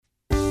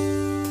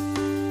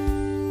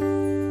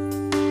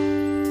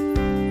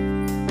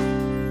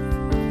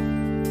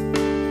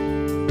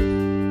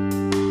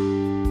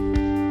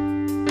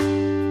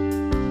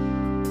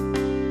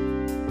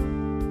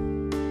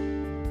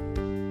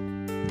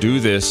"Do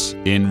this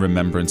in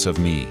remembrance of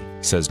me,"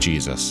 says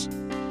Jesus.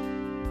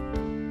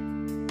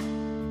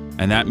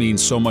 And that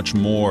means so much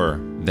more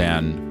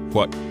than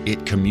what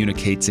it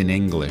communicates in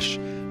English,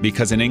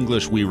 because in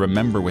English we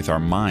remember with our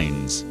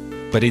minds,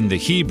 but in the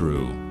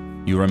Hebrew,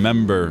 you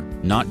remember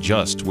not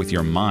just with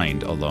your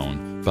mind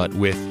alone, but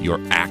with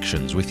your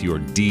actions, with your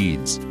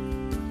deeds.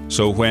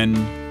 So when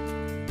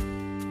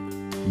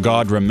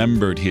God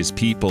remembered his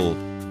people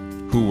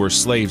who were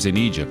slaves in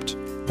Egypt,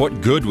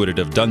 what good would it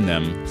have done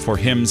them for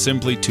him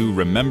simply to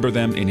remember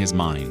them in his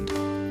mind?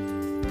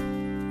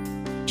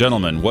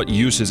 Gentlemen, what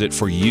use is it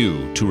for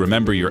you to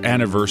remember your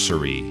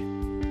anniversary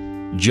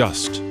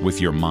just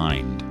with your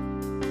mind?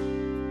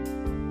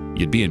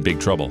 You'd be in big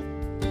trouble.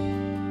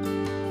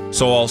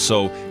 So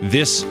also,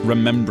 this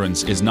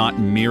remembrance is not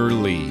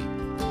merely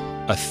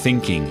a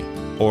thinking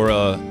or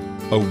a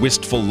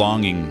wistful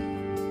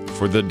longing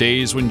for the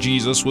days when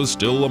Jesus was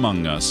still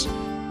among us.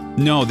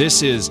 No,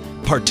 this is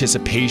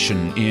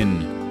participation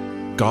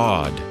in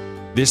God.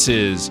 This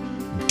is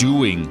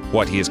doing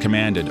what he has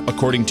commanded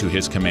according to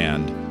his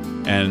command,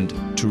 and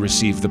to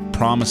receive the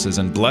promises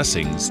and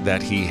blessings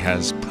that he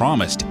has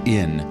promised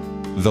in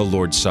the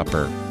Lord's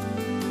Supper.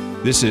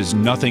 This is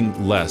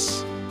nothing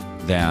less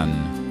than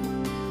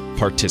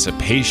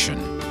participation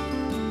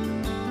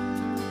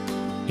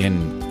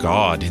in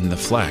God in the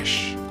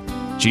flesh,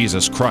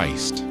 Jesus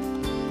Christ.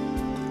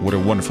 What a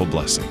wonderful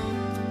blessing.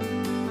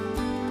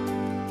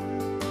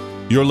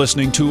 You're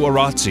listening to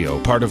Oratio,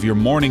 part of your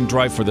morning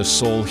drive for the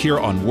soul here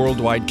on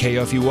Worldwide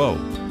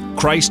KFUO.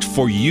 Christ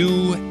for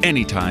you,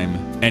 anytime,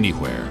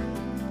 anywhere.